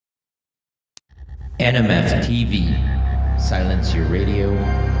NMF TV. Silence your radio,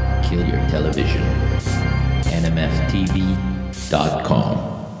 kill your television. NMFTV.com.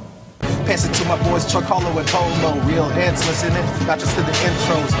 Pass it to my boys Chuck Harlow and Polo. Real heads listening, not just to the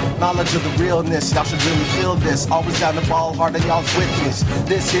intros. Knowledge of the realness, y'all should really feel this. Always down the ball, hard on y'all's witness.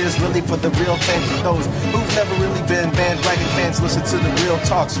 This here's really for the real fans. For those who've never really been bandwagon fans, listen to the real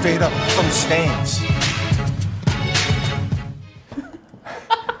talk straight up from the stands.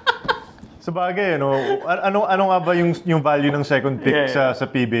 Sabagay, ano nga ba yung value ng second pick sa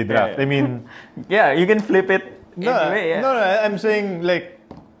PBA draft? I mean, yeah, you can flip it anyway. No, I'm saying like,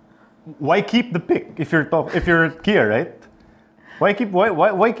 why keep the pick if you're Kia, right? Why keep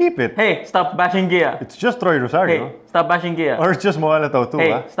it? Hey, stop bashing Kia. It's just Troy Rosario. Hey, stop bashing Kia. Or it's just Moalatau too.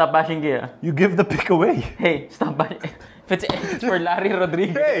 Hey, stop bashing Kia. You give the pick away. Hey, stop bashing. If it's for Larry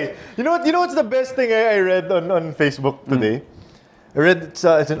Rodriguez. Hey, you know what's the best thing I read on Facebook today? I read it's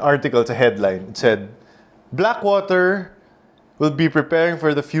an article, it's a headline. It said, Blackwater will be preparing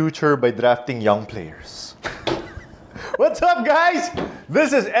for the future by drafting young players. What's up, guys?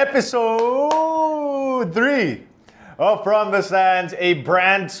 This is episode 3 of From the Stands, a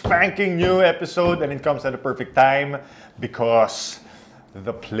brand spanking new episode, and it comes at a perfect time because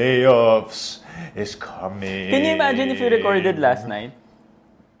the playoffs is coming. Can you imagine if we recorded last night?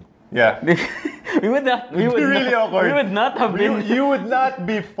 Yeah. We would not have been. You would not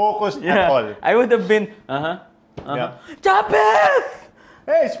be focused at all. I would have been. Yeah. Japeth!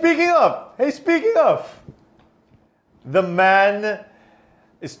 Hey, speaking of, the man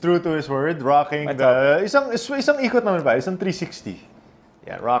is true to his word, rocking isang ikot naman ba, isang 360.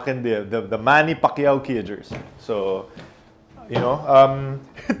 Yeah, rocking the Manny Pacquiao Kia jersey. So, do you know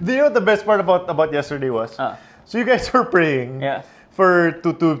what the best part about yesterday was? So you guys were praying. Yeah. For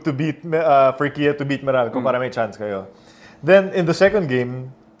Kia to beat Meralco para may chance kayo. Then in the second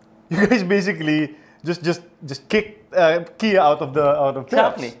game, you guys basically just kicked Kia out of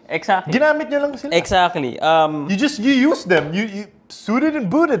playoffs. Exactly. Ginamit nyo lang sila. Exactly. You used them. You suited and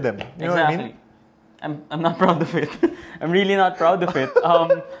booted them. You know what I mean? I'm not proud of it. I'm really not proud of it.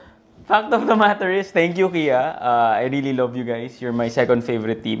 Fact of the matter is, thank you, Kia. I really love you guys. You're my second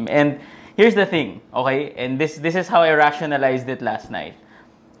favorite team. And here's the thing, okay? And this is how I rationalized it last night.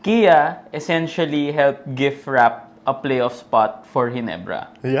 Kia essentially helped gift wrap a playoff spot for Ginebra.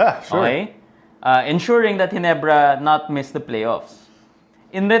 Yeah, sure. Okay? Ensuring that Ginebra not miss the playoffs.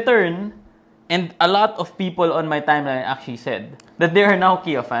 In return, and a lot of people on my timeline actually said that they are now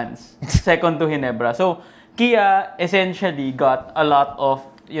Kia fans, second to Ginebra. So, Kia essentially got a lot of,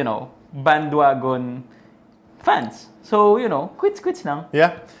 bandwagon fans. So, quits lang.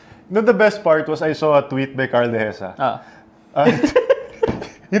 Yeah. The best part was I saw a tweet by Carl Dehesa.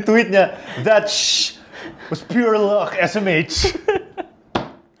 Yung tweet niya, that was pure luck, SMH.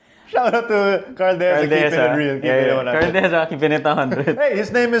 Shout out to Carl Dehesa, keeping it real, keeping it 100. Carl Dehesa, keeping it 100. Hey,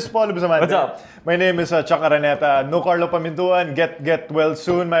 his name is Paulo Bustamante. What's up? My name is Chuck Araneta. No Carlo Pamintuan. Get well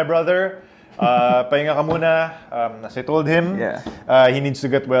soon, my brother. Pahinga ka muna. As I told him, he needs to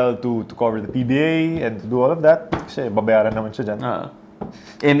get well to cover the PBA and to do all of that. Kasi babayaran naman siya dyan.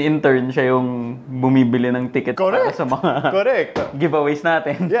 In turn, siya yung bumibili ng ticket para sa mga giveaways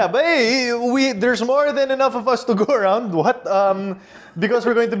natin. Yeah, but hey, there's more than enough of us to go around. What? Because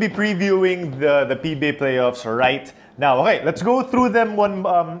we're going to be previewing the PBA playoffs right now. Okay, let's go through them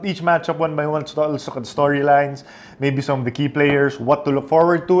each matchup one by one. Let's look at the storylines, maybe some of the key players, what to look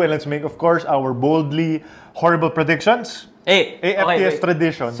forward to, and let's make, of course, our boldly horrible predictions. Hey, FTS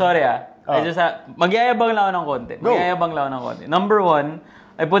tradition. Sorry magyayabang lang ako ng konti. Number 1,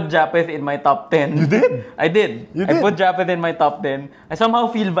 I put Japeth in my top 10. You did? I did. I put Japeth in my top 10. I somehow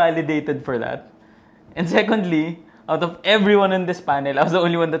feel validated for that. And secondly, out of everyone in this panel, I was the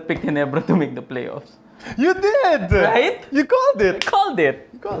only one that picked Ginebra to make the playoffs. You did! Right? You called it. I called it.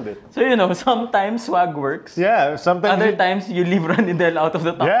 You called it. So, sometimes swag works. Yeah, sometimes. Other times, you leave Ranidel out of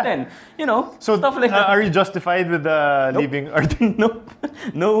the top 10. So stuff like that. Are you justified with leaving? Nope.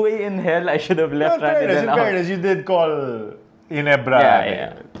 No way in hell I should have left Ranidel out. In fairness, you did call Ginebra.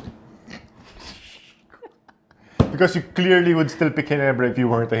 Yeah. Because you clearly would still pick Ginebra if you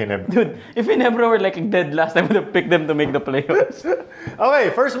weren't a Ginebra. Dude, if Ginebra were like dead last, I would have picked them to make the playoffs.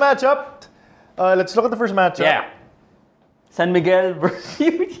 Okay, first matchup. Let's look at the first matchup. Yeah. San Miguel versus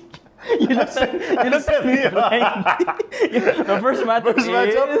you looked at me blind. The first matchup is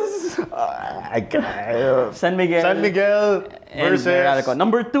San Miguel versus Meralco.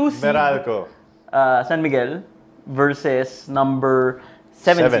 Number 2 seed Meralco. San Miguel versus number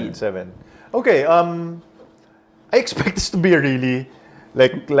 7 seed. Okay, I expect this to be a really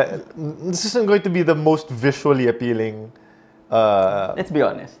this isn't going to be the most visually appealing let's be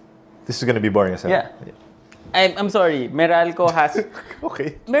honest. This is gonna be boring as hell. Yeah. I'm sorry. Meralco has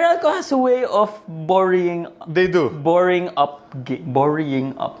Okay. Meralco has a way of boring They do. boringing up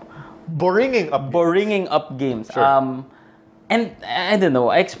Boringing up. boringing up games. Sure. And I don't know.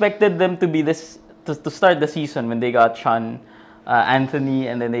 I expected them to be this to start the season when they got Sean Anthony,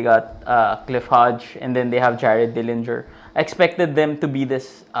 and then they got Cliff Hodge, and then they have Jared Dillinger. I expected them to be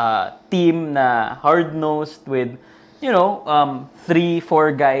this team na hard-nosed with,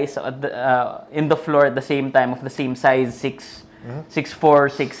 3-4 guys in the floor at the same time of the same size, 6'4",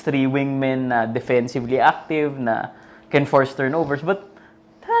 6'3", wingmen, defensively active, na can force turnovers. But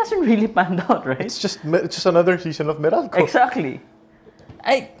that hasn't really panned out, right? It's just another season of Meralco. Exactly.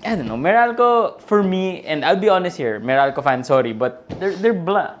 I don't know. Meralco, for me, and I'll be honest here, Meralco fans, sorry, but they're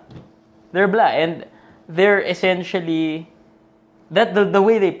blah. They're blah. And they're essentially, the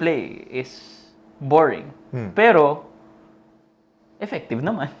way they play is boring. Pero, effective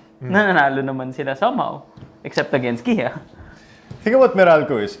naman. Nananalo naman sila somehow. Except against Kia. Think of what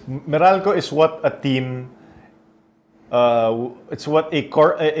Meralco is. Meralco is what a team, it's what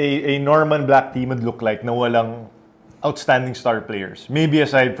a Norman Black team would look like na walang outstanding star players. Maybe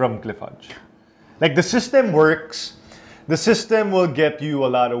aside from Cliff Hodge. Like, the system works. The system will get you a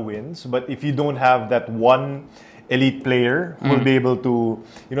lot of wins. But if you don't have that one elite player who will be able to,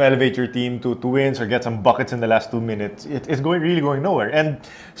 elevate your team to wins or get some buckets in the last 2 minutes, it's really going nowhere. And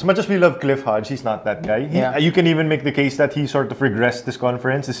as much as we love Cliff Hodge, he's not that guy. You can even make the case that he sort of regressed this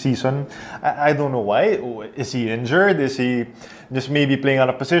season. I don't know why. Is he injured? Is he just maybe playing out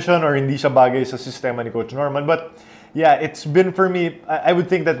of position, or hindi siya bagay sa sistema ni Coach Norman? But yeah, it's been, for me, I would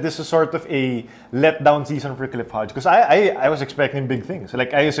think that this is sort of a letdown season for Cliff Hodge, because I was expecting big things.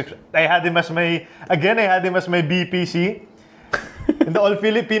 Like, I had him as my BPC in the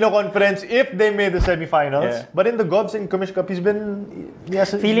All-Filipino Conference if they made the semifinals. Yeah. But in the Govs and Commish Cup, he's been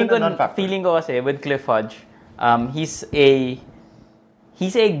Feeling a non-factor. ko kasi with Cliff Hodge, he's a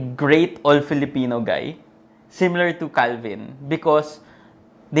great All-Filipino guy, similar to Calvin, because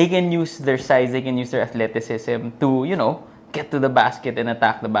they can use their size, they can use their athleticism to, get to the basket and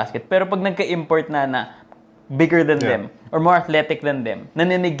attack the basket. Pero pag nagka-import na bigger than them or more athletic than them,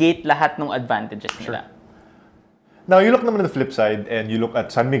 nanenegate lahat ng advantages nila. Now, you look naman at the flip side, and you look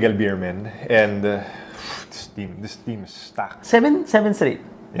at San Miguel Beermen, and this team is stacked. Seven straight.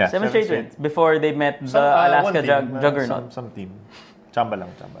 Yeah, seven straight wins before they met the Alaska Juggernaut. Some team. Chamba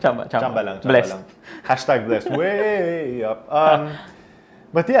lang. Chamba. Blessed. Lang. Hashtag blessed. Way up.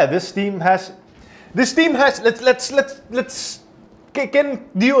 But yeah, this team has. Let's. Do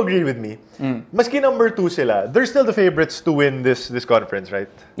you agree with me? Maski number 2 sila, they're still the favorites to win this conference, right?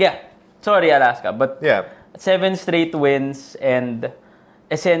 Yeah. Sorry, Alaska, but yeah, 7 straight wins, and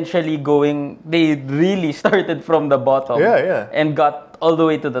essentially they really started from the bottom. Yeah. And got all the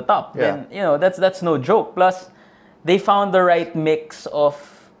way to the top. Yeah. Then that's no joke. Plus, they found the right mix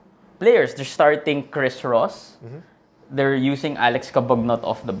of players. They're starting Chris Ross. They're using Alex Cabagnot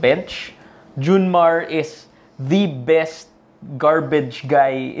off the bench. Junmar is the best garbage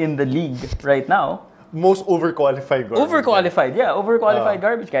guy in the league right now. Most overqualified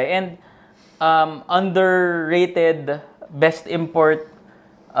garbage guy. And underrated best import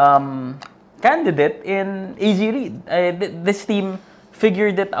candidate in AZ Reed. This team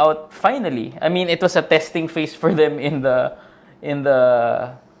figured it out finally. I mean, it was a testing phase for them in the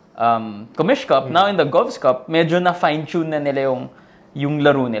Commish Cup. Now in the Govs Cup, medyo na fine-tune na nila yung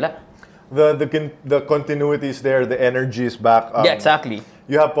laro nila. The continuity is there, the energy is back. Yeah, exactly.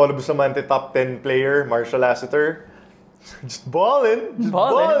 You have Paulo Bustamante, top 10 player, Marshall Lassiter, just balling,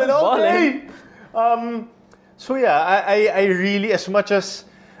 all day. So yeah, I really, as much as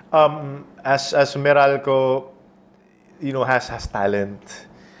Meralco, has talent,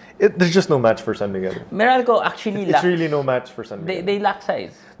 there's just no match for San Miguel. Meralco actually lacks. It's really no match for San Miguel. They lack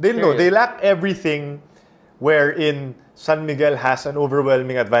size. They lack everything, wherein San Miguel has an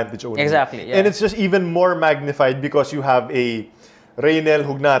overwhelming advantage only. Exactly, yeah. And it's just even more magnified because you have a Reynel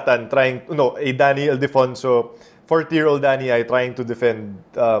Hugnatan a Danny Ildefonso, 40-year-old Danny I trying to defend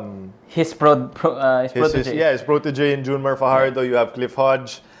his protege. His protege in Junmar Fajardo. You have Cliff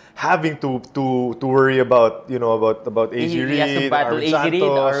Hodge having to worry about AZ Reed, He has to battle AZ Reed,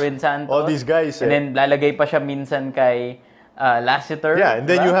 Arwin Santos, all these guys. And then lalagay pa siya minsan kay Lassiter. Yeah, and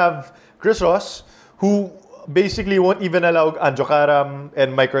then you have Chris Ross, who basically won't even allow Anjo Karam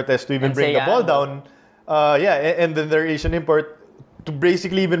and Mike Cortez to even bring the ball down. And then their Asian import to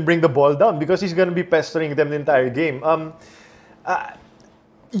basically even bring the ball down because he's going to be pestering them the entire game.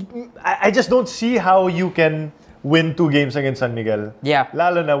 I just don't see how you can win 2 games against San Miguel. Yeah.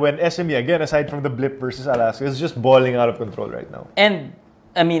 Lalo na when SME, again, aside from the blip versus Alaska, is just balling out of control right now. And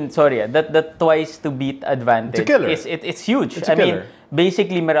I mean, sorry, that twice to beat advantage It's a killer. It's huge. It's a I mean, killer.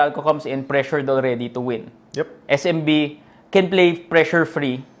 basically Meralco comes in pressured already to win. Yep. SMB can play pressure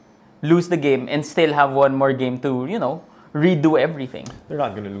free, lose the game, and still have one more game to, redo everything. They're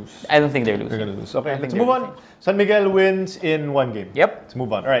not gonna lose. I don't think they're losing. They're gonna lose. Okay, I let's think move they're on. losing. San Miguel wins in one game. Yep. Let's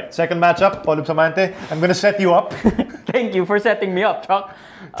move on. All right, second matchup, Paul Bustamante. I'm gonna set you up. Thank you for setting me up, Chuck.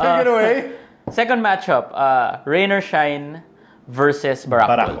 Take it away. Second matchup, Rain or Shine versus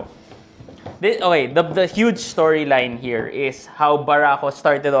Barako. Barako. The huge storyline here is how Barako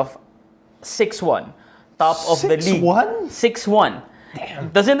started off 6-1, top of the league. 6-1? 6-1. Damn.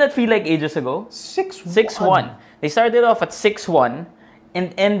 Doesn't that feel like ages ago? 6-1. 6-1. They started off at 6-1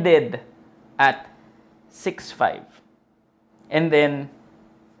 and ended at 6-5. And then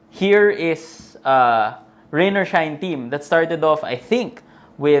here is Rain or Shine team that started off, I think,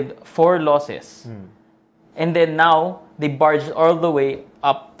 with 4 losses. And then now they barged all the way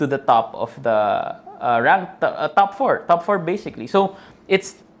up to the top of the top 4. Top 4 basically. So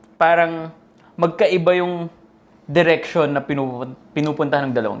it's parang magkaiba yung direction na pinupuntahan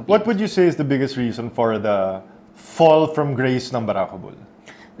ng dalawang team. What would you say is the biggest reason for the fall from grace ng Barako Bull?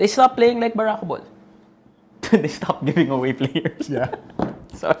 They stopped playing like Barako Ball. They stopped giving away players. Yeah.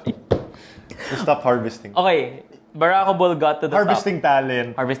 Sorry. They stopped harvesting. Okay, Barako Ball got to the Harvesting top.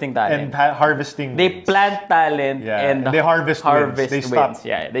 talent. Harvesting talent. And harvesting They wins. plant talent Yeah, and and they harvest wins. They wins. stopped.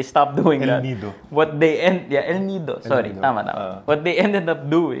 Yeah, they stopped doing El that. Nido. What they El Nido. Sorry, Nido. tama. What they ended up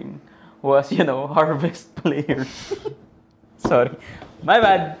doing was, harvest players. Sorry. My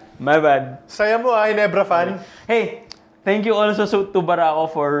bad. Saya mo Ginebra fan. Hey, thank you also to Barako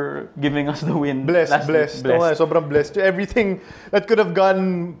for giving us the win. Blessed. last week. Oo nga, sobrang blessed. Everything that could have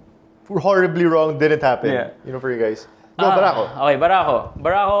gone horribly wrong didn't happen. Yeah. For you guys. Go, Barako. Okay,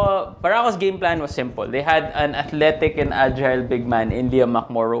 Barako's game plan was simple. They had an athletic and agile big man in Liam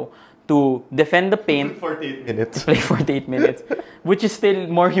McMorrow to defend the paint. 48 minutes. Play 48 minutes, which is still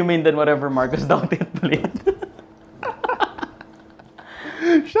more humane than whatever Marcus Doughty played.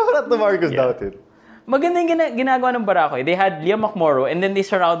 Shout out to Marcus Doughty. Maganda yung ginagawa ng Barako. They had Liam McMorrow and then they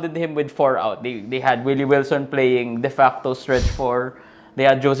surrounded him with 4 out. They had Willie Wilson playing de facto stretch 4. They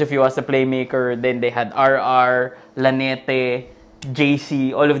had Joseph Yu as the playmaker. Then they had RR, Lanete,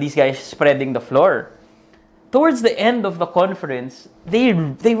 JC, all of these guys spreading the floor. Towards the end of the conference, they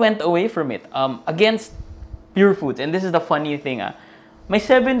went away from it against Pure Foods. And this is the funny thing. May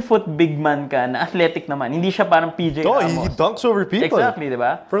 7-foot big man ka na athletic naman. Hindi siya parang PJ No, Ramos. he dunks over people. Exactly, di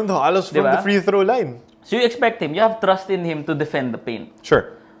ba? From the free throw line. So you expect him. You have trust in him to defend the paint.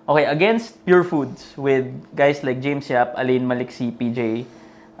 Sure. Okay, against Pure Foods with guys like James Yap, Alain Maliksi, PJ,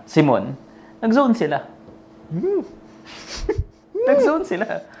 Simon, nag-zone sila. Nag-zone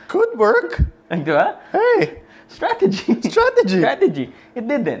sila. Good work. Di ba? Hey. Strategy. It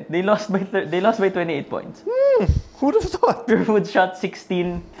didn't. They lost by 28 points. Who'd have thought? Pure Foods shot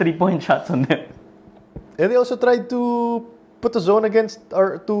 16 3-point shots on them. And they also tried to put a zone against,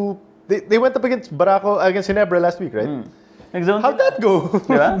 they went up against Barako, against Ginebra last week, right? Nag-zone How'd sila. that go?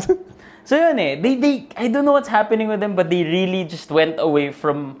 Diba? So yun they I don't know what's happening with them, but they really just went away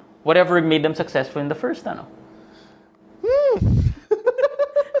from whatever made them successful in the first,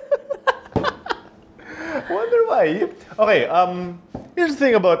 Wonder why. Okay, here's the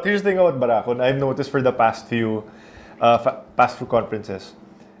thing about Barako, and I've noticed for the past few conferences.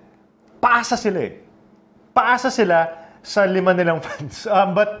 Paasa sila sa 5 nilang fans.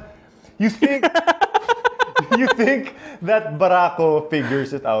 But you think that Barako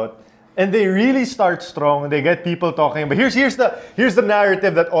figures it out, and they really start strong. They get people talking. But here's the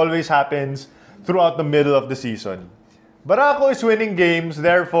narrative that always happens throughout the middle of the season. Barako is winning games,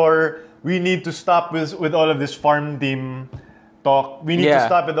 therefore we need to stop with all of this farm team talk. We need to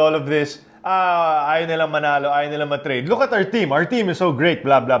stop with all of this. Ayaw nilang manalo, ayaw nilang matrade. Look at our team. Our team is so great.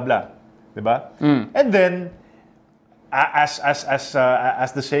 Blah blah blah. Diba? And then, as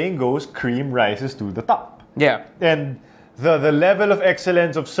the saying goes, cream rises to the top. Yeah. And the level of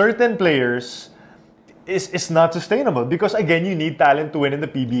excellence of certain players is not sustainable because again, you need talent to win in the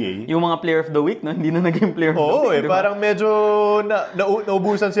PBA. Yung mga player of the week, no? Hindi na naging player of the week. Diba? Parang medyo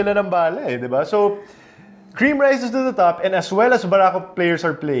naubusan sila ng bala, diba? So, cream rises to the top, and as well as Barako players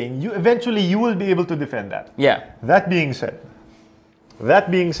are playing, eventually you will be able to defend that. Yeah. That being said,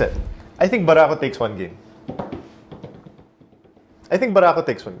 I think Barako takes one game.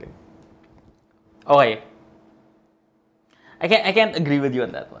 Okay. I can't agree with you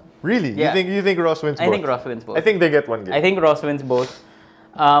on that one. Really? Yeah. You think Ross wins both? I think Ross wins both. I think they get one game. I think Ross wins both.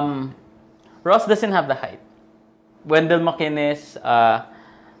 Ross doesn't have the height. Wendell McInnes,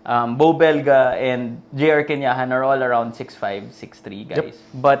 Bo Belga and JR Kenyahan are all around 6'5", 6'3" guys. Yep.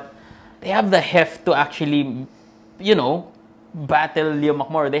 But they have the heft to actually, battle Leo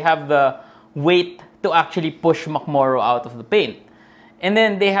McMorrow. They have the weight to actually push McMorrow out of the paint. And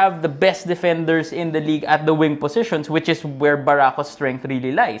then they have the best defenders in the league at the wing positions, which is where Barraco's strength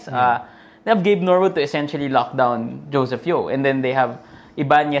really lies. They have Gabe Norwood to essentially lock down Joseph Yeo. And then they have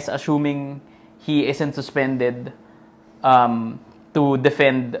Ibanez, assuming he isn't suspended, to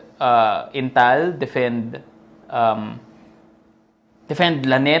defend Intal, defend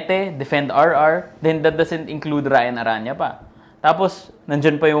Lanete, defend RR. Then that doesn't include Ryan Aranya pa. Tapos,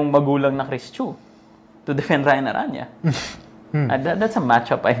 nandyan pa yung magulang na Chris Chu to defend Ryan Aranya. That's a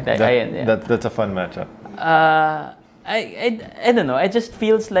matchup. That's a fun matchup. I don't know. It just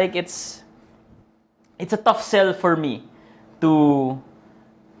feels like it's a tough sell for me to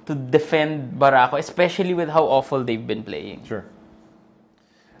defend Barraco, especially with how awful they've been playing. Sure.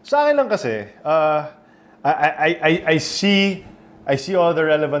 Sa akin lang kasi, I see all the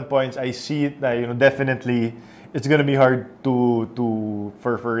relevant points. I see it na definitely it's gonna be hard for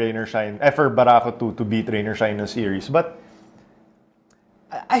Rain or Shine, for Barraco to beat Rain or Shine in a series. But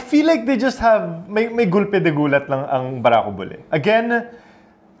I feel like they just have may gulpe de gulat lang ang Barraco Bull. Again,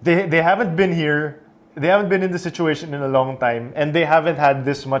 they haven't been here. They haven't been in this situation in a long time, and they haven't had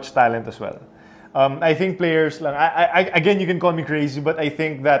this much talent as well. I think players lang. Again, you can call me crazy, but I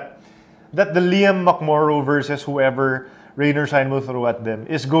think that the Liam McMorrow versus whoever Rain or Shine will throw at them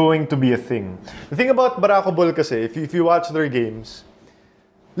is going to be a thing. The thing about Barraco Bull kasi, if you watch their games,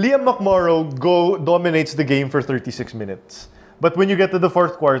 Liam McMorrow dominates the game for 36 minutes. But when you get to the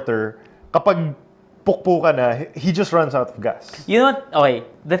fourth quarter, kapag pukpo ka na, he just runs out of gas. You know what? Okay,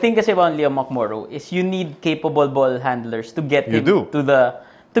 the thing kasi about Liam McMorrow is you need capable ball handlers to get him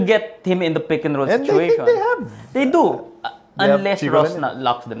to get him in the pick and roll And situation. they have. They do. Unless Chico Ross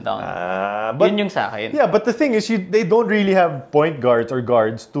locks them down. But, yun yung sa akin. Yeah, but the thing is, they don't really have point guards or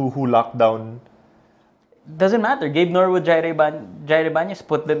guards who lock down. Doesn't matter. Gabe Norwood, Jair Ibanez,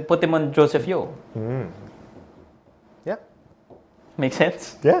 put him on Joseph Yeo. Yeah. Makes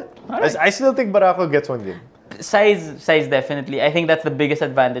sense? Yeah. Alright. I still think Barraco gets one game. Size definitely. I think that's the biggest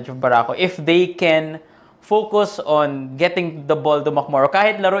advantage of Barraco. If they can focus on getting the ball to McMorrow,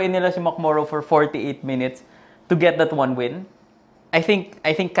 kahit laruin nila si McMorrow for 48 minutes to get that one win, I think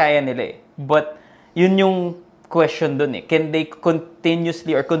kaya nila eh. But yun yung question dun eh. Can they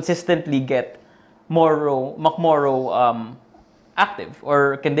continuously or consistently get McMorrow active?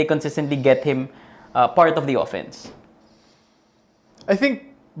 Or can they consistently get him part of the offense? I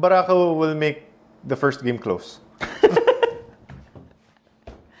think Barraco will make the first game close.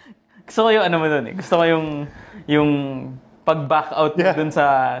 Gusto ko yung ano mo dun eh. Gusto ko yung pag-back out mo dun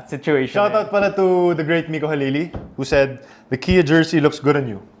sa situation. Shout out pala to the great Miko Halili, who said, the Kia jersey looks good on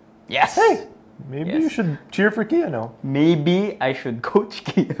you. Yes! Hey! Maybe you should cheer for Kia now. Maybe I should coach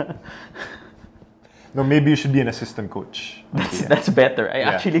Kia. No, maybe you should be an assistant coach. That's better. I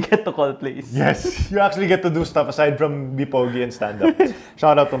actually get to call plays. Yes, you actually get to do stuff aside from be pogi and stand up.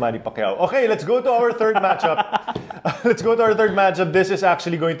 Shout out to Manny Pacquiao. Okay, let's go to our third matchup. This is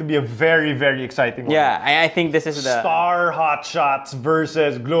actually going to be a very, very exciting one. Yeah, I think this is the Star Hotshots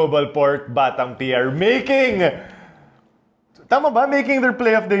versus Global Port Batang PR making their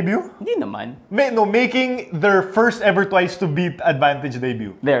playoff debut? Hindi naman. Making their first ever twice to beat advantage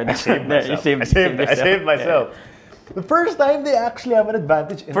debut. I saved myself. Yeah. The first time they actually have an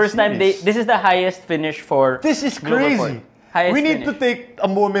advantage in First time this is the highest finish for This is crazy. We need to take a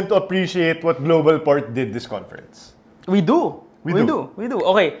moment to appreciate what Global Port did this conference. We do.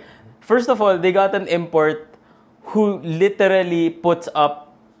 Okay. First of all, they got an import who literally puts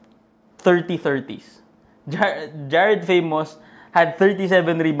up 30-30s. Jared Famous had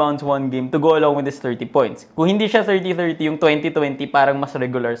 37 rebounds one game to go along with his 30 points. Kung hindi siya 30-30, yung 20-20 parang mas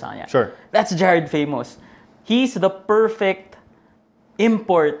regular sa kanya. Sure. That's Jared Famous. He's the perfect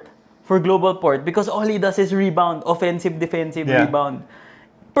import for Global Port because all he does is rebound, offensive, defensive, rebound.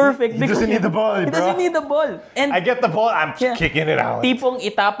 Perfect. He doesn't need the ball, He doesn't need the ball. And I get the ball, I'm kicking it out. Tipong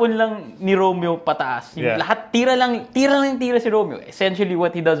itapon lang ni Romeo pataas. Yung lahat, tira lang si Romeo. Essentially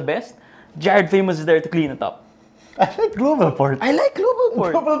what he does best, Jared Famous is there to clean it up. I like Global Port. I like Global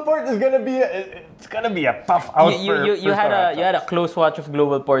Port. Global Port is gonna be a tough out you had a close watch of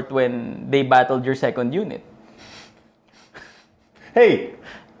Global Port when they battled your second unit. Hey.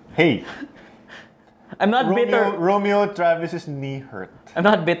 I'm not bitter. Romeo Travis's knee hurt. I'm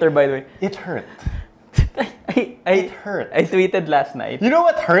not bitter, by the way. It hurt. It hurt. I tweeted last night. You know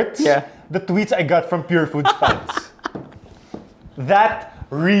what hurts? Yeah. The tweets I got from Pure Foods fans. That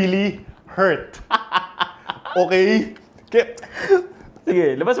really hurt. Okay?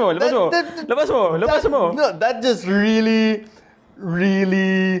 Sige, labas mo. No, that just really,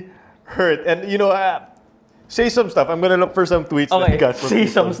 really hurt. And you know, say some stuff. I'm gonna look for some tweets. Okay, that got from say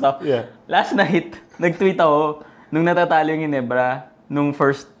people. some stuff. Yeah. Last night, nag-tweet ako nung natatalo yung Ginebra nung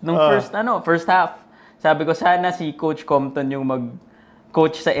first half. Sabi ko sana si Coach Compton yung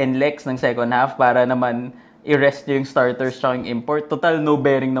mag-coach sa NLEX ng second half para naman i-rest yung starters tsaka yung import. Total no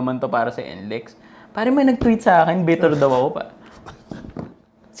bearing naman to para sa NLEX. Pare may nag-tweet sa akin, bitter daw ako pa.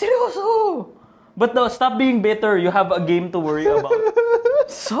 Seryoso! But no, stop being bitter. You have a game to worry about.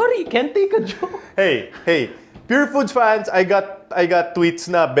 Sorry, can't take a joke. Hey, Pure Foods fans, I got tweets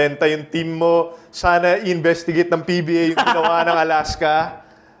na benta yung team mo. Sana i-investigate ng PBA yung ginawa ng Alaska.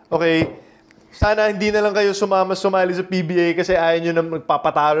 Okay? Sana hindi na lang kayo sumali sa PBA kasi ayaw nyo na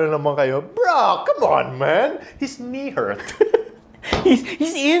magpapatalo naman kayo. Bro, come on, man. His knee hurt.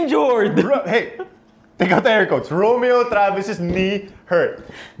 He's injured. Bro, hey, take out the air quotes. Romeo Travis's knee hurt.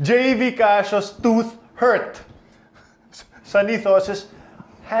 JV Casio's tooth hurt. Sunny Thos's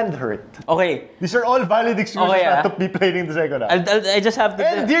hand hurt. Okay. These are all valid excuses not to be playing in the second half. I just have to...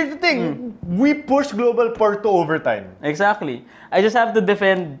 And here's the thing. We pushed Global Port to overtime. Exactly. I just have to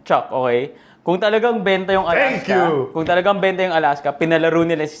defend Chuck, okay? Kung talagang benta yung Alaska... Thank you! Kung talagang benta yung Alaska, pinalaro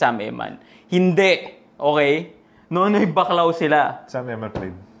nila si Sam Eman. Hindi. Okay? Nonoy baklaw sila. Sam Eman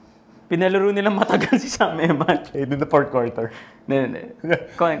played. Pinalaro nila matagal si Sam Eman. Played in the fourth quarter. Hindi.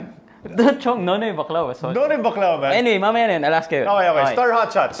 Chong, Nonoy baklaw. So, Doon yung baklaw, man. anyway, mamaya na yun. Alaska yun. Okay. Star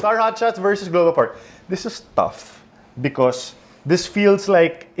Hotshots. Star Hotshots versus Global Port. This is tough because this feels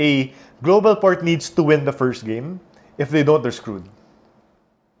like a Global Port needs to win the first game. If they don't, they're screwed.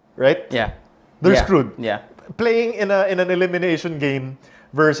 Right? Yeah. They're screwed. Yeah. Playing in an elimination game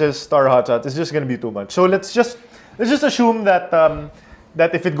versus Star Hotshots is just going to be too much. So let's just assume that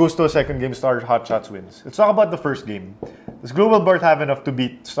that if it goes to a second game, Star Hotshots wins. Let's talk about the first game. Does Global Port have enough to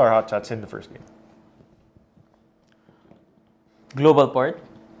beat Star Hotshots in the first game? Global Port,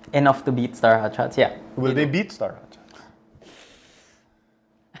 enough to beat Star Hotshots. Yeah. Will they beat Star Hotshots?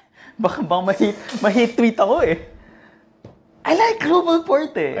 Baka ma-hate tweet ako eh. I like Global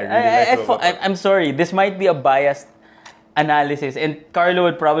Port eh. I really like Global Port. I'm sorry, this might be a biased analysis and Carlo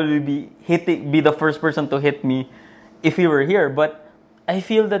would probably be the first person to hit me if he were here, but I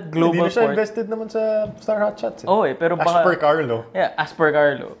feel that Global Hindi na siya Port... invested naman sa Star Hotshots. Oh eh, pero As baka... per Carlo. Yeah, as per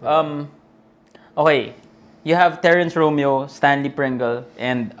Carlo. Okay, you have Terrence Romeo, Stanley Pringle,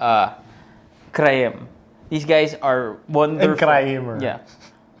 and Kraem. These guys are wonderful. And Kraemer. Yeah.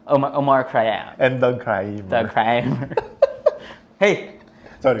 Omar Kraem. And Doug Kraemer. Doug Kraem. Hey,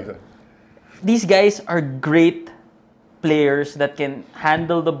 Sorry. these guys are great players that can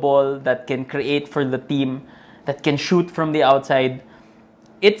handle the ball, that can create for the team, that can shoot from the outside.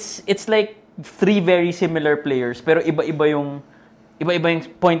 It's like three very similar players, pero iba-iba yung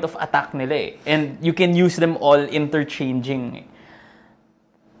point of attack nila eh. And you can use them all interchanging.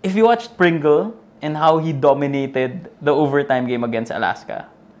 If you watched Pringle and how he dominated the overtime game against Alaska,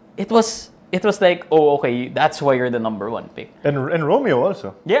 it was like, oh, okay, that's why you're the number one pick. And Romeo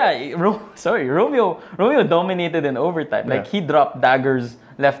also. Yeah, Romeo dominated in overtime. Like, he dropped daggers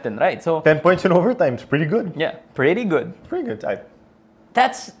left and right. So 10 points in overtime is pretty good. yeah, pretty good. Pretty good.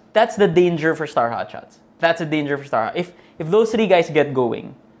 That's the danger for Star Hotshots. That's a danger for Star. If those three guys get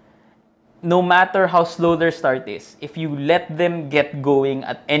going, no matter how slow their start is, if you let them get going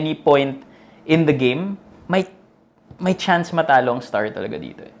at any point in the game, may chance matalo ang Star talaga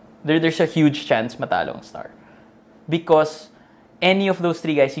dito eh. There's a huge chance matalo ang Star. Because any of those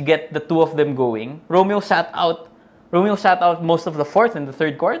three guys, you get the two of them going. Romeo sat out most of the fourth and the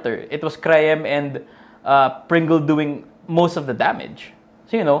third quarter. It was Kraem and Pringle doing most of the damage.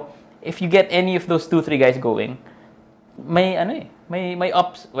 So, you know, if you get any of those 2-3 guys going, may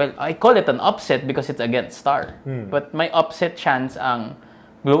ups. Well, I call it an upset because it's against Star. But may upset chance ang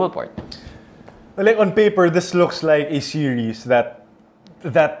Global Port. Well, like on paper, this looks like a series that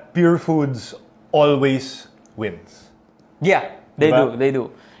Pure Foods always wins. Yeah, they Diba? do. They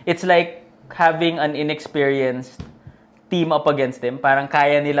do. It's like having an inexperienced team up against them. Parang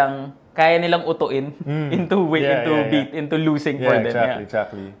kaya nilang utuin into losing for them.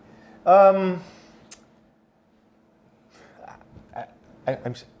 Exactly.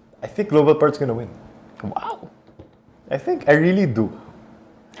 I think Global Port's gonna win. Wow. I really do.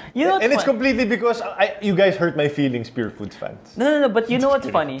 You know what's And it's fun- completely because you guys hurt my feelings, Pure Foods fans. No, but you know what's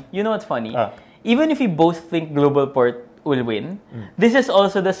funny? Ah. Even if we both think Global Port will win, this is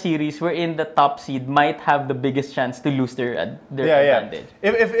also the series wherein the top seed might have the biggest chance to lose their advantage.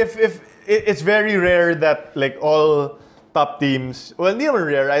 If it's very rare that like all top teams, well, hindi naman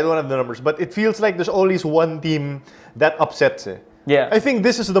rare, I don't have the numbers, but it feels like there's always one team that upsets it. Yeah. I think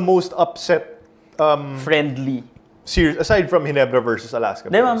this is the most upset Friendly. series, aside from Ginebra versus Alaska.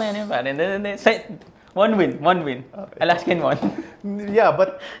 Di ba, man? One win. Alaskan won. Yeah,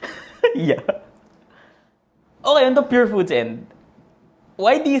 but Yeah. Okay, on the Pure Foods end,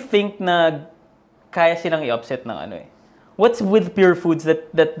 why do you think na kaya silang i-upset ng ano eh? What's with Pure Foods that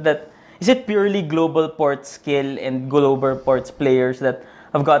is it purely Global Port skill and Global Port's players that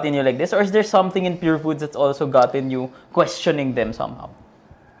have gotten you like this, or is there something in Pure Foods that's also gotten you questioning them somehow?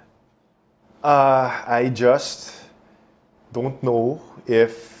 I just don't know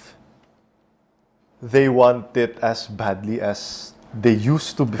if they want it as badly as they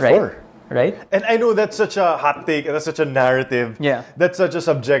used to before. Right? And I know that's such a hot take, and that's such a narrative. Yeah. That's such a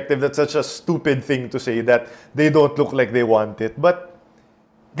subjective, that's such a stupid thing to say that they don't look like they want it. But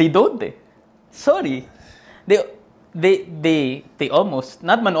They don't eh. Sorry. They almost,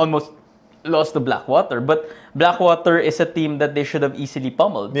 not man almost lost to Blackwater, but Blackwater is a team that they should have easily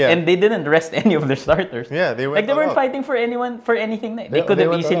pummeled. Yeah. And they didn't rest any of their starters. Yeah, they went like they weren't all out. fighting for anything. They They could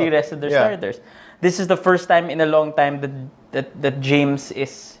have went all easily out. rested their Yeah. starters. This is the first time in a long time that James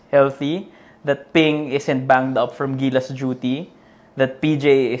is healthy, that Ping isn't banged up from Gila's duty, that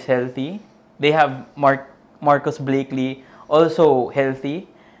PJ is healthy. They have Marcus Blakely also healthy.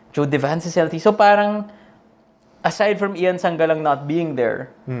 Joe Devance is healthy. So parang aside from Ian Sanggalang not being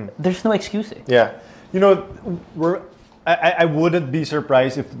there, there's no excuse eh. yeah, you know, I wouldn't be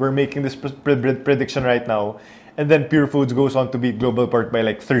surprised if we're making this prediction right now, and then Pure Foods goes on to beat Global Port by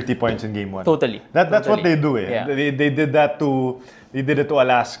like 30 points in game 1. Totally. That's what they do. Yeah. They did that to they did it to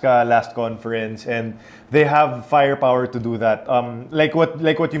Alaska last conference, and they have firepower to do that. Like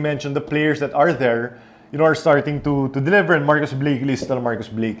what you mentioned, the players that are there, you know, are starting to deliver, and Marcus Blakely is still Marcus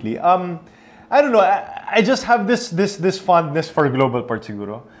Blakely. I don't know. I just have this fondness for Global Port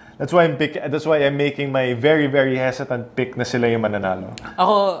siguro. That's why I'm making my very, very hesitant pick na sila yung mananalo.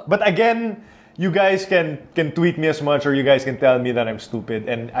 Ako, But again, you guys can tweet me as much, or you guys can tell me that I'm stupid,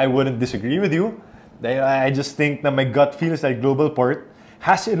 and I wouldn't disagree with you. I just think that my gut feels like Global Port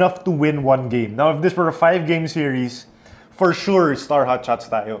has enough to win one game. Now, if this were a 5-game series, for sure, star hot shots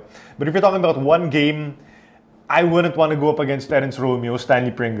tayo. But if you're talking about one game, I wouldn't want to go up against Terence Romeo,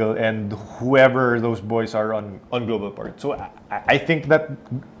 Stanley Pringle, and whoever those boys are on Global Port. So I think that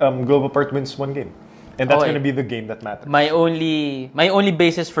Global Port wins one game. And that's Okay. going to be the game that matters. my only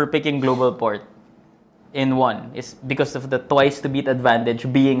basis for picking Global Port in one is because of the twice to beat advantage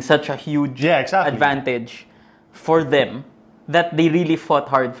being such a huge Yeah, exactly. advantage for them that they really fought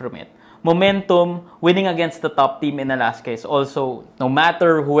hard from it. Momentum, winning against the top team in Alaska is also, no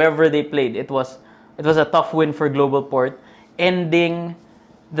matter whoever they played, it was a tough win for Global Port. Ending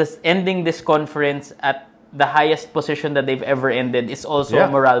this conference at the highest position that they've ever ended is also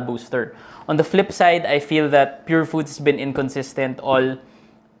a morale booster. On the flip side, I feel that Pure Foods has been inconsistent all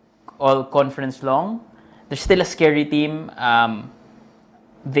conference long. They're still a scary team.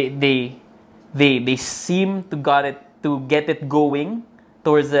 They seem to get it going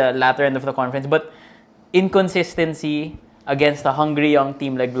towards the latter end of the conference, but inconsistency against a hungry young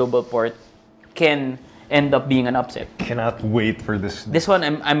team like Global Port can end up being an upset. Cannot wait for this. This one,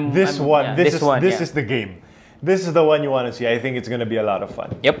 This yeah. is the game. This is the one you want to see. I think it's going to be a lot of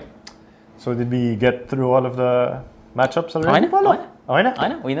fun. Yep. So did we get through all of the matchups already? Okay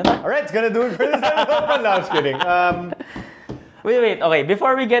na? We know that. All right, it's going to do it for this episode. No, I was kidding. Wait. Okay,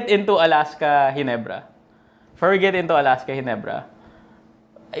 before we get into Alaska Ginebra,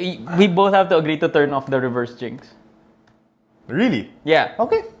 we both have to agree to turn off the reverse jinx. Really? Yeah.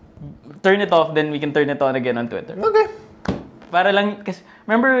 Okay. Turn it off, then we can turn it on again on Twitter. Okay. Para lang, kasi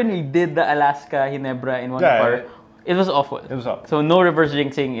remember when we did the Alaska Ginebra in one of our... It was awful. It was awful. So no reverse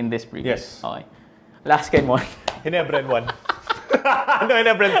jinxing in this preview. Yes. Okay. Alaska in one. Ginebra in 1. No,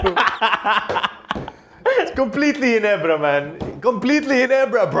 Ginebra in 2. It's completely Ginebra, man. Completely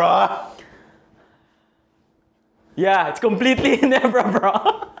Ginebra, brah. Yeah, it's completely Ginebra, bro.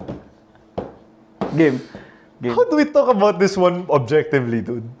 Game. How do we talk about this one objectively,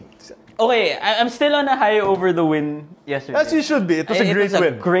 dude? Okay, I'm still on a high over the win yesterday. As you should be. It was a great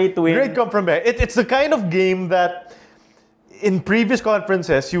win. Great win. Great come from behind. It's the kind of game that in previous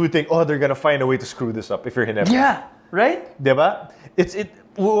conferences you would think, oh, they're gonna find a way to screw this up if you're Ginebra. Yeah, right? Diba?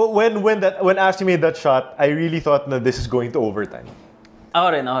 When Ashley made that shot, I really thought that this is going to overtime.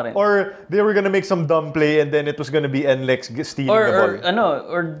 Ako rin. Or they were gonna make some dumb play and then it was gonna be NLEX stealing the ball.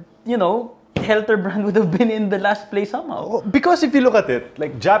 Or you know, Helterbrand would have been in the last play somehow. Because if you look at it,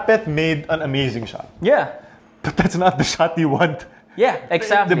 like Japeth made an amazing shot. Yeah. But that's not the shot you want. Yeah,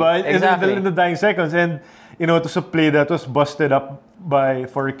 exactly. Diba? Exactly. In the dying seconds. And, you know, it was a play that was busted up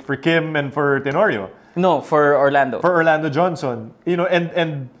for Kim and for Tenorio. No, for Orlando. for Orlando Johnson. You know,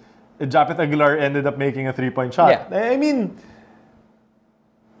 and Japeth Aguilar ended up making a 3-point shot. Yeah. I mean,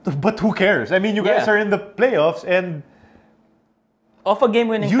 but who cares? I mean, you guys Yeah. are in the playoffs, and Off a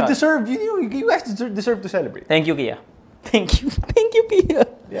game-winning you shot. deserve. You guys deserve to celebrate. Thank you, Kia. Thank you. Thank you, Kia.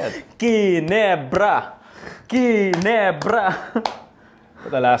 Yeah. Ginebra.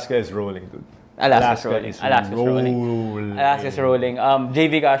 But Alaska is rolling, dude. Alaska's rolling. is Alaska's rolling. Alaska's rolling.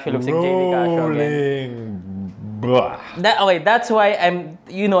 JV Casio looks like JV Casio again. Rolling. That's why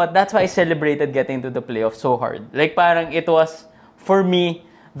you know what, that's why I celebrated getting to the playoffs so hard. Like parang it was, for me,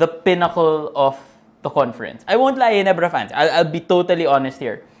 the pinnacle of the conference. I won't lie, Ginebra fans. I'll be totally honest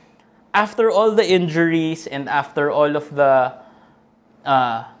here. After all the injuries and after all of the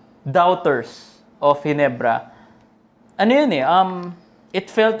doubters of Ginebra, ano yun eh, it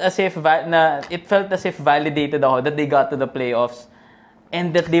felt as if validated ako that they got to the playoffs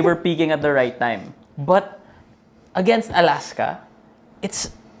and that they were peaking at the right time. But against Alaska,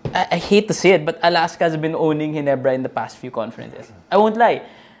 I hate to say it, but Alaska has been owning Ginebra in the past few conferences. I won't lie.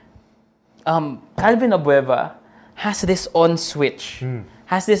 Calvin Abueva has this on switch.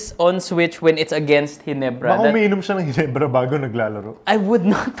 Has this on switch when it's against Ginebra. Baka umiinom siya ng Ginebra bago naglalaro. I would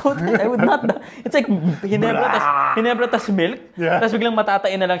not. It's like Ginebra tas milk. Yeah. Tas biglang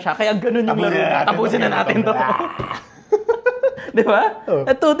matatain na lang siya. Kaya ganun yung laro. Tapusin na natin to. Di ba?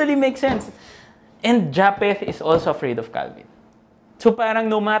 That totally makes sense. And Japeth is also afraid of Calvin. So parang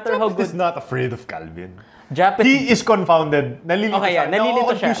no matter how good... He's not afraid of Calvin. Japeth... He is confounded. Nalilito Okay, yeah,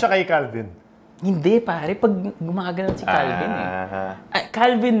 nalilito siya. siya kay Calvin. Hindi, pare. Pag gumaganon si Calvin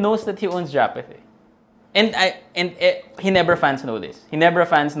Calvin knows that he owns Japeth eh. And Ginebra fans know this. Ginebra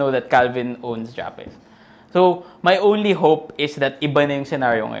fans know that Calvin owns Japeth. So, my only hope is that iba na yung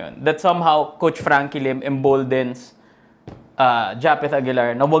scenario ngayon. That somehow, Coach Frankie Lim emboldens Japeth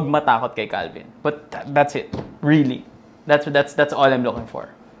Aguilar na wag matakot kay Calvin. But that's it. Really. That's all I'm looking for.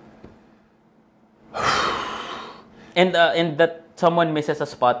 And that someone misses a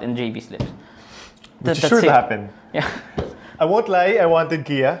spot in JV's lips. Which is sure to happen. Yeah. I won't lie, I wanted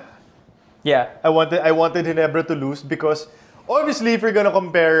Kia. Yeah. I wanted Ginebra to lose because obviously if you're gonna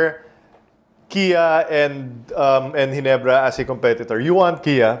compare Kia and Ginebra as a competitor, you want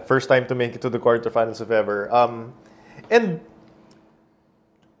Kia, first time to make it to the quarterfinals if ever. And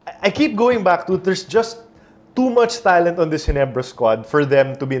I keep going back to there's just too much talent on this Ginebra squad for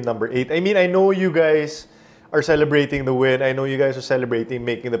them to be in number 8. I mean, I know you guys are celebrating the win. I know you guys are celebrating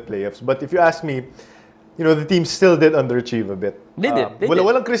making the playoffs. But if you ask me, you know, the team still did underachieve a bit. They did.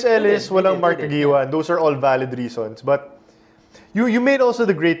 Walang Chris Ellis, walang Mark Aguiwa, and those are all valid reasons. But you made also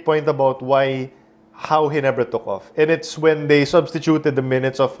the great point about how Ginebra took off. And it's when they substituted the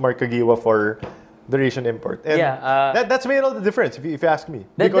minutes of Mark Aguiwa for the Ration import. And that's made all the difference, if you ask me.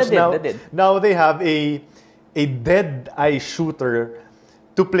 Because now they have a dead-eye shooter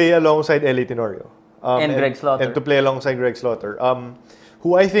to play alongside Eli Tenorio. And Greg Slaughter. And to play alongside Greg Slaughter.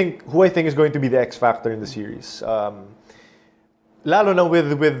 Who I think is going to be the X factor in the series. Lalo na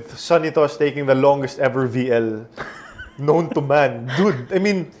with Sonny Tos taking the longest ever VL known to man. Dude, I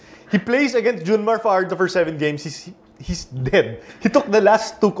mean, he plays against Junmar Fajardo for 7 games. He's dead. He took the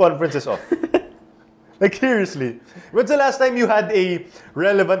last 2 conferences off. Like seriously. When's the last time you had a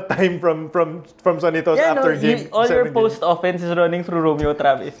relevant time from Sonny Tos after game? All your post offense is running through Romeo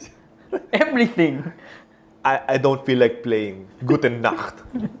Travis. Everything. I don't feel like playing Guten Nacht.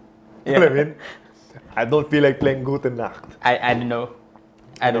 Yeah. You know what I mean? I don't feel like playing Guten Nacht. I don't know.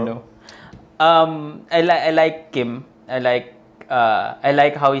 I don't know. I like Kim. I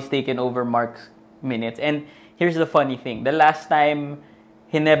like how he's taken over Mark's minutes. And here's the funny thing. The last time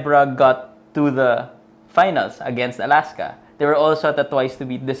Ginebra got to the finals against Alaska, they were also at a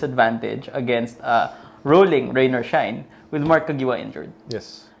twice-to-beat disadvantage against rolling rain or shine with Mark Aguiwa injured.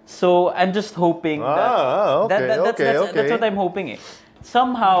 Yes. So I'm just hoping that's what I'm hoping eh.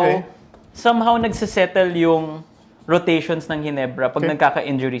 Somehow nagsisettle yung rotations ng Ginebra pag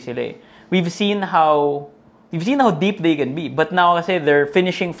nagkaka-injury sila eh. We've seen how deep they can be. But now kasi their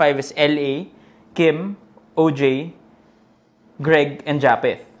finishing 5 is LA, Kim, OJ, Greg, and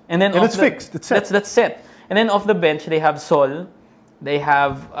Japeth. And it's fixed. It's set. That's set. And then off the bench they have Sol, they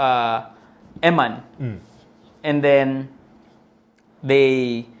have Eman. And then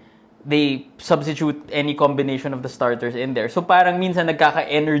they substitute any combination of the starters in there. So parang minsan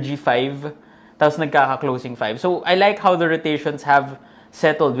nagkaka-energy 5, tapos nagkaka-closing 5. So I like how the rotations have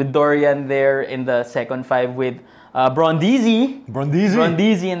settled with Dorian there in the second 5 with Brondisi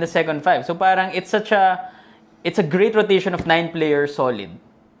in the second 5. So parang it's a great rotation of 9 players solid.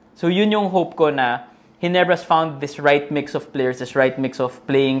 So yun yung hope ko na Ginebra's found this right mix of players, this right mix of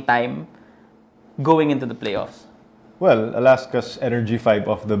playing time going into the playoffs? Well, Alaska's Energy 5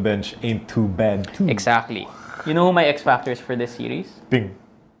 off the bench ain't too bad, too. Exactly. You know who my X factors for this series? Ping.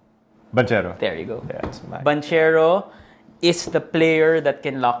 Banchero. There you go. Yeah, it's mine. Banchero is the player that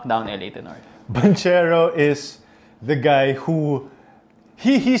can lock down LA to North. Banchero is the guy who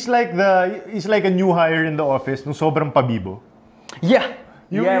he's like a new hire in the office nung sobrang pabibo. Yeah.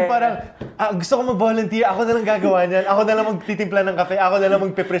 Yung parang, gusto ko mag-volunteer, ako na lang gagawa niyan, ako na lang magtitimpla ng kape, ako na lang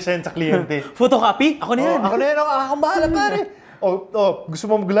magpe-present sa kliyente. Photocopy? Ako na yan. Ako na yan, ako bahala pare.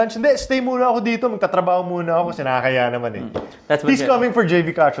 Gusto mo mag-lunch? Hindi, stay muna ako dito, magtatrabaho muna ako kasi nakakaya naman eh. He's coming for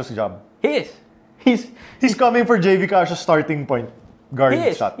JV Casio's job. He is. He's coming for JV Casio's starting point guard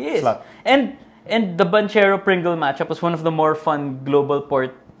slot. He is. And the Banchero Pringle matchup was one of the more fun global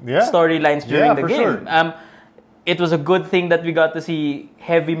port storylines during the game. Sure. It was a good thing that we got to see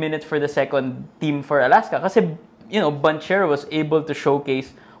heavy minutes for the second team for Alaska kasi, Banchero was able to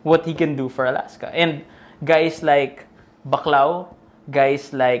showcase what he can do for Alaska. And guys like Baclao,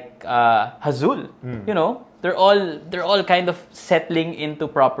 guys like Hazul, they're all kind of settling into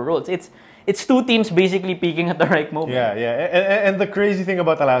proper roles. It's two teams basically peaking at the right moment. Yeah. And the crazy thing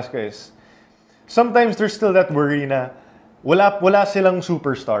about Alaska is sometimes there's still that worry na wala silang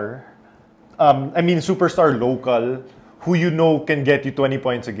superstar. Superstar local who can get you 20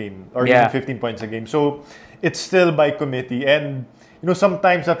 points a game or even 15 points a game. So it's still by committee, and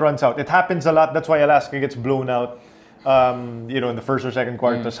sometimes that runs out. It happens a lot. That's why Alaska gets blown out. In the first or second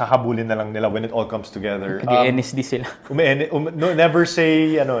quarter, hahabulin na lang nila when it all comes together. NSD sila. Never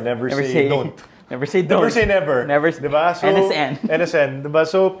say don't. Never say don't. Never say never. Diba? So, NSN. Diba?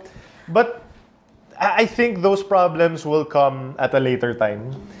 So, but I think those problems will come at a later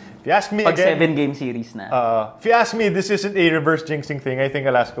time. If you ask me Pag again, 7-game series na. If you ask me, this isn't a reverse jinxing thing. I think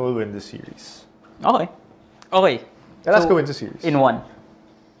Alaska will win this series. Okay. Alaska wins the series. In 1.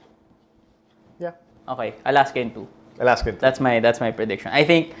 Yeah. Okay. Alaska in 2. Alaska in 2. That's my prediction. I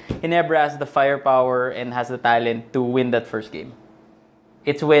think Ginebra has the firepower and has the talent to win that first game.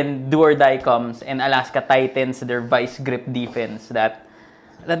 It's when do or die comes and Alaska tightens their vice grip defense that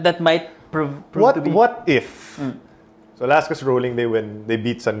might prove to be. What if? So Alaska's rolling, they win. They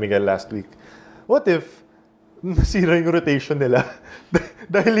beat San Miguel last week. What if nasira yung rotation nila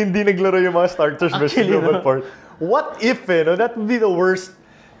dahil hindi naglaro yung mga starters versus Global Port? What if, that would be the worst.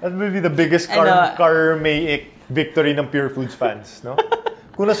 That would be the biggest karmaic victory ng Pure Foods fans, no?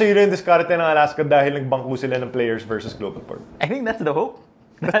 Kung nasira yung diskarte ng Alaska dahil nagbangko sila ng players versus Global Port. I think that's the hope.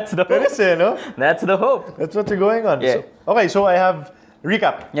 That's the hope. That is no? That's the hope. That's what you're going on. Yeah. So I have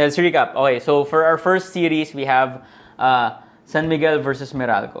recap. Yeah, let's recap. Okay, so for our first series, we have San Miguel versus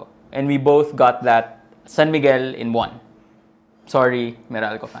Meralco. And we both got that San Miguel in 1. Sorry,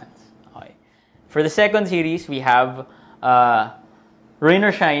 Meralco fans. Okay. For the second series, we have Rain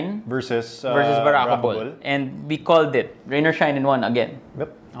or Shine versus Baraka Bull. And we called it Rain or Shine in 1 again.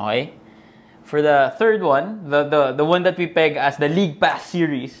 Yep. Okay. For the third one, the one that we peg as the League Pass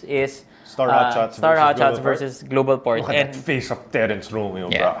series is Star Hotshots versus Global Port. Look at that face of Terence Romeo,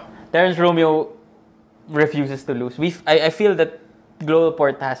 bro. Terence Romeo refuses to lose. I feel that Global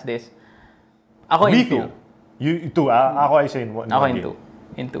Port has this. Ako in 2. You 2. Ako I say in 1. Ako in 2.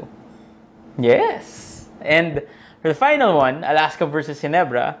 In 2. Yes. And for the final one, Alaska versus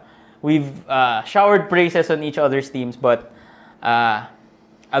Ginebra, we've showered praises on each other's teams, but I'll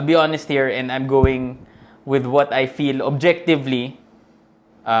be honest here, and I'm going with what I feel objectively,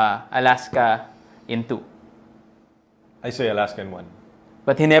 Alaska in 2. I say Alaska in 1.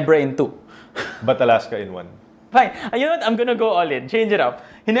 But Ginebra in 2. But Alaska in 1. Fine. You know what? I'm gonna go all in. Change it up.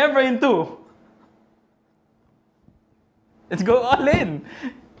 Ginebra in 2. Let's go all in.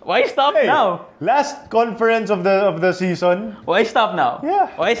 Why stop now? Last conference of the season. Why stop now? Yeah.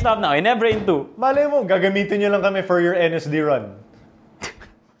 Why stop now? Ginebra in 2. Malay mo, gagamitin nyo lang kami for your NSD run.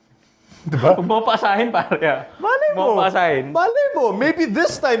 Diba? Huwag mo paasahin, pare. Malay mo. Maybe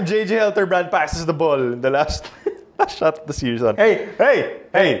this time JJ Helterbrand passes the ball in the last shot of the season. Hey.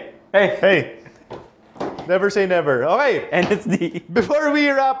 Never say never. Okay. NSD. Before we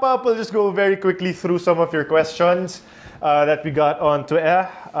wrap up, we'll just go very quickly through some of your questions that we got on Twitter.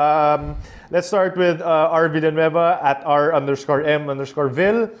 Let's start with R. Villanueva at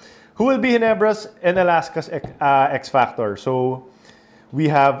R_M_Vil. Who will be Ginebra's and Alaska's X Factor? So we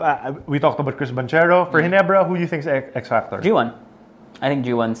have, we talked about Chris Banchero. For Ginebra, who do you think is X Factor? G1. I think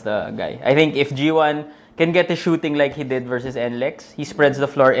G1's the guy. I think if G1 can get the shooting like he did versus NLEX, he spreads the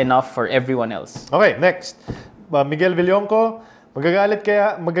floor enough for everyone else. Okay, next. Miguel Villonco,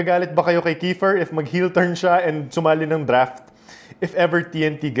 magagalit ba kayo kay Kiefer if mag-heel turn siya and sumali ng draft if ever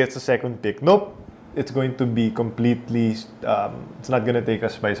TNT gets a second pick? Nope. It's going to be completely, it's not going to take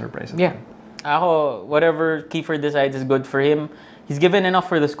us by surprise. Yeah. Ako, whatever Kiefer decides is good for him. He's given enough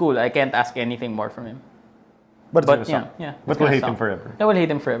for the school. I can't ask anything more from him. But Yeah. But we'll hate him forever. I will hate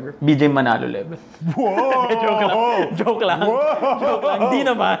him forever. BJ Manalo level. Whoa! Joke lang. Joke lang. Di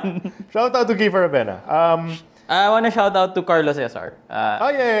naman. Shout out to Kiefer Abena. I want to shout out to Carlos Cesar.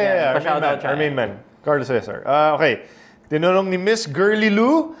 Our main man. Carlos Cesar. Okay. Tinanong ni Miss Girly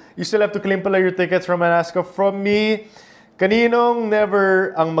Lou, you still have to claim pala your tickets from Alaska from me. Kaninong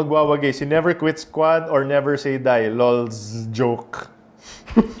never ang magwawagi? Si Never Quit Squad or Never Say Die? Lol's joke.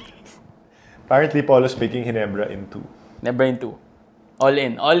 Apparently, Polo's making Ginebra in 2. Never in 2. All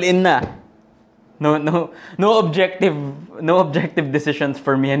in. All in na. No objective decisions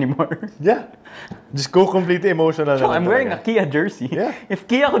for me anymore. Yeah. Just go completely emotional. So I'm wearing a Kia jersey. Yeah. If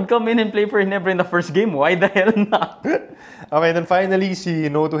Kia could come in and play for Ginebra in the first game, why the hell not? Okay, then finally, si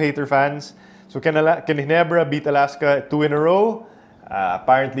No to Hater fans. So can Ginebra beat Alaska 2 in a row?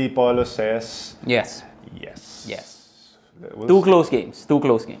 Apparently, Polo says... Yes. Yes. Two close games.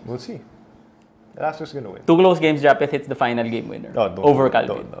 We'll see. Alaska's gonna win. 2 close games, Japeth hits the final game winner. No, don't over don't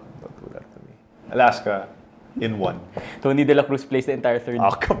Calvin. don't do that to me. Alaska in 1. Tony De La Cruz plays the entire third.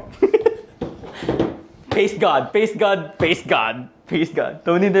 Oh, come Pace God.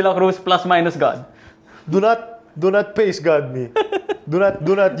 Tony De La Cruz plus minus God. Do not pace God me. Do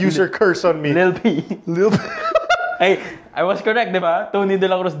not use your curse on me. Lil P. Lil P. Hey, I was correct, diba? Tony De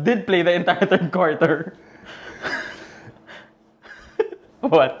La Cruz did play the entire third quarter.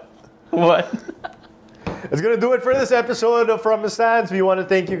 What? That's gonna do it for this episode of From the Stands. We want to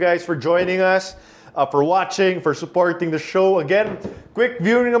thank you guys for joining us, for watching, for supporting the show. Again, quick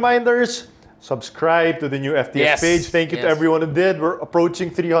viewing reminders. Subscribe to the new FTS page. Thank you to everyone who did. We're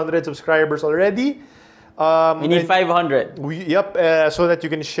approaching 300 subscribers already. We need 500. So that you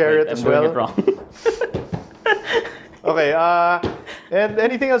can share it as well. I'm doing it wrong. Okay, and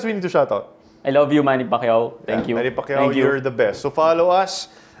anything else we need to shout out? I love you, Manny Pacquiao. Thank you. Manny Pacquiao, you're the best. So follow us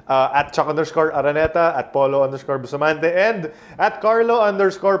at Chuck_Araneta, at Polo_Bustamante, and at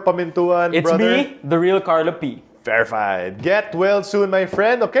Carlo_Pamintuan. It's brother. me, the real Carlo P. Verified. Get well soon, my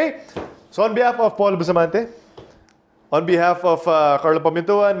friend. Okay? So on behalf of Polo Bustamante, on behalf of Carlo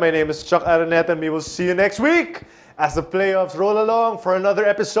Pamintuan, my name is Chuck Araneta, and we will see you next week as the playoffs roll along for another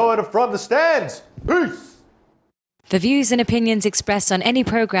episode of From the Stands. Peace! The views and opinions expressed on any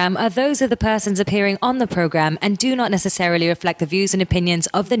program are those of the persons appearing on the program and do not necessarily reflect the views and opinions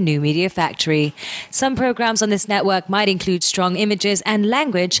of the New Media Factory. Some programs on this network might include strong images and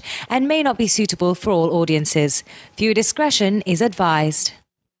language and may not be suitable for all audiences. Viewer discretion is advised.